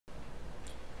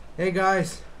Hey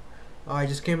guys, I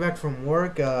just came back from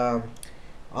work. All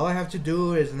I have to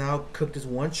do is now cook this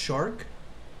one shark,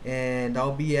 and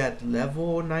I'll be at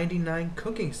level 99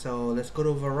 cooking. So let's go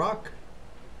to Varrock,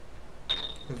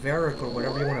 or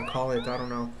whatever you want to call it. I don't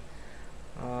know.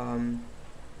 Um,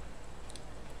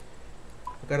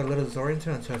 I got a little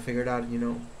disoriented until I figured out,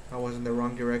 I was in the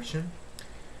wrong direction.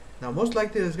 Now, most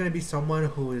likely there's gonna be someone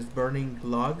who is burning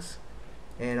logs,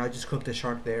 and I'll just cook the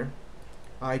shark there.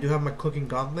 I do have my cooking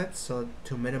gauntlets, so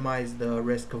to minimize the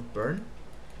risk of burn.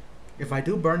 If I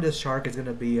do burn this shark, it's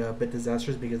gonna be a bit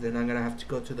disastrous because then I'm gonna have to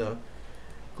go to the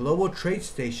global trade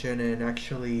station and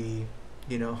actually,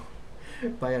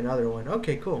 buy another one.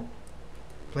 Okay, cool.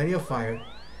 Plenty of fire.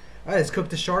 Alright, let's cook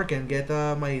the shark and get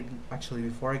actually,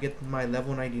 before I get my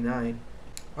level 99.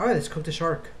 Alright, let's cook the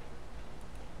shark.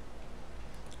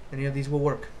 Any of these will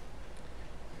work.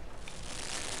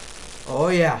 Oh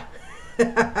yeah.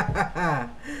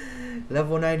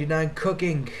 Level 99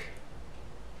 cooking.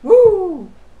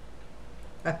 Woo!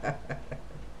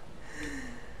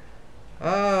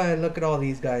 Ah, look at all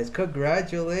these guys.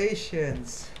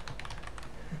 Congratulations.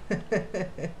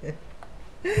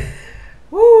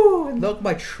 Woo! And look,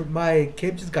 my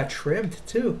cape just got trimmed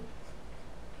too.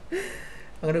 I'm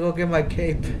gonna go get my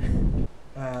cape.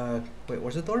 Wait,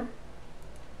 where's the door?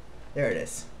 There it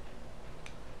is.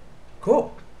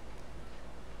 Cool.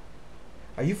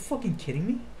 Are you fucking kidding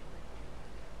me?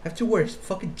 I have to wear a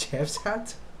fucking chef's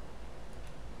hat?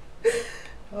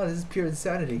 Oh, this is pure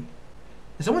insanity.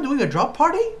 Is someone doing a drop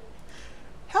party?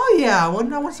 Hell yeah! I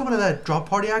want some of that drop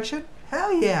party action.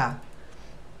 Hell yeah!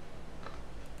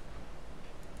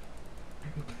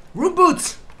 Root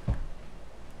boots!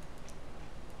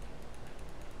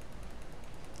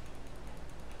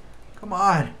 Come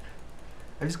on.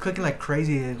 I'm just clicking like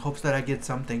crazy in hopes that I get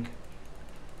something.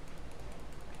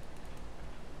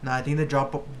 Nah, I think the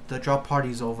drop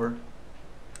party's over.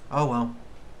 Oh well.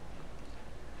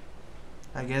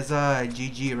 I guess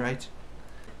GG, right?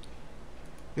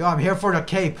 Yo, I'm here for the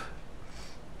cape.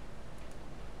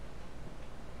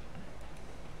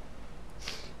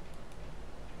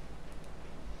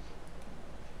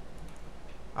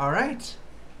 Alright.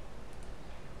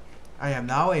 I am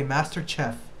now a master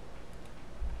chef.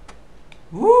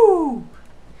 Woo!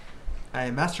 I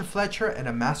am Master Fletcher and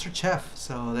a Master Chef,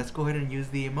 so let's go ahead and use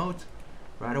the emote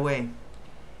right away.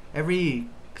 Every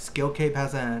skill cape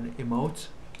has an emote,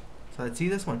 so let's see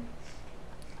this one.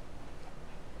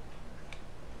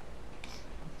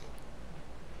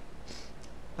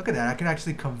 Look at that, I can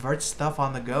actually convert stuff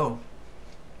on the go.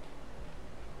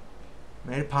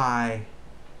 Made pie.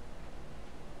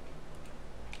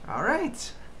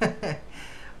 Alright.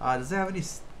 Does it have any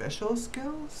special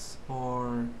skills?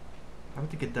 Or I don't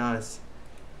think it does.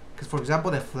 Because for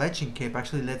example, the fletching cape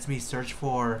actually lets me search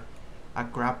for a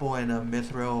grapple and a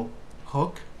mithril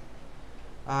hook.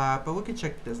 But we can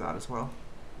check this out as well.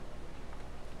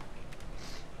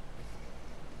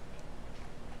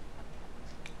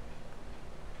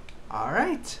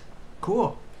 Alright,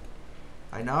 cool.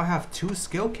 I now have 2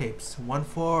 skill capes, one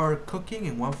for cooking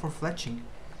and one for fletching.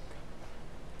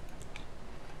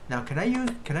 Now can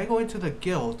I go into the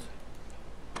guild?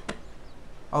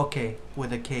 Okay,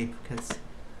 with a cape, because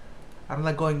I don't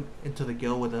like going into the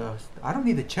guild with a... I don't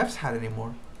need the chef's hat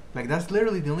anymore. Like, that's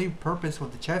literally the only purpose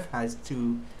what the chef has,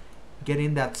 to get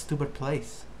in that stupid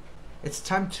place. It's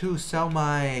time to sell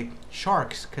my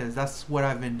sharks, because that's what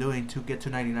I've been doing to get to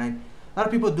 99. A lot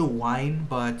of people do wine,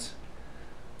 but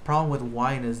problem with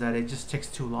wine is that it just takes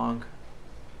too long.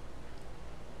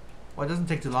 Well, it doesn't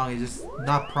take too long, it's just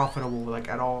not profitable, like,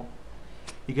 at all.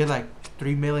 You get like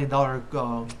 $3 million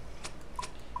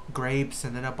grapes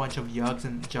and then a bunch of jugs,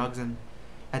 and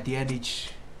at the end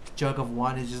each jug of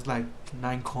wine is just like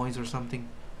 9 coins or something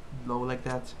low like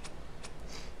that.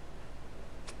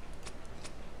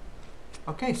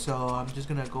 Okay, so I'm just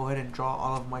gonna go ahead and draw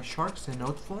all of my sharks in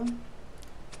note form.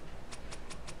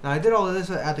 Now I did all of this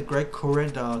at the Great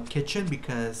Current kitchen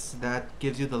because that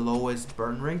gives you the lowest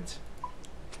burn rate.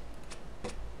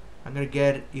 I'm gonna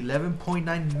get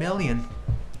 11.9 million.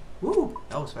 Woo,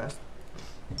 that was fast.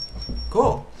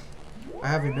 Cool. I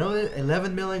have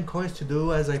 11 million coins to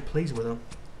do as I please with them.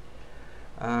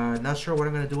 Not sure what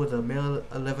I'm gonna do with the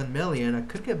 11 million. I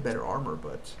could get better armor,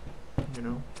 but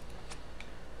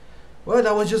well,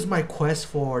 that was just my quest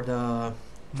for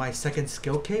my second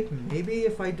skill cape. Maybe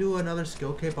if I do another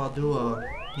skill cape, I'll do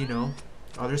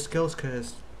other skills,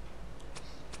 cause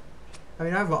I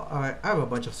mean I have a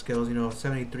bunch of skills.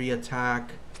 73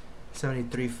 attack,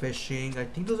 73 fishing. I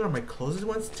think those are my closest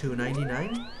ones to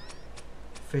 99.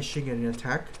 Fishing and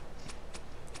attack.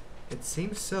 It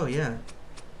seems so, yeah.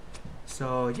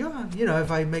 So yeah, you know,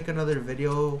 if I make another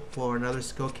video for another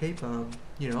skill cape,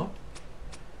 you know,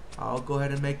 I'll go ahead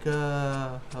and make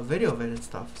a video of it and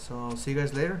stuff. So I'll see you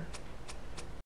guys later.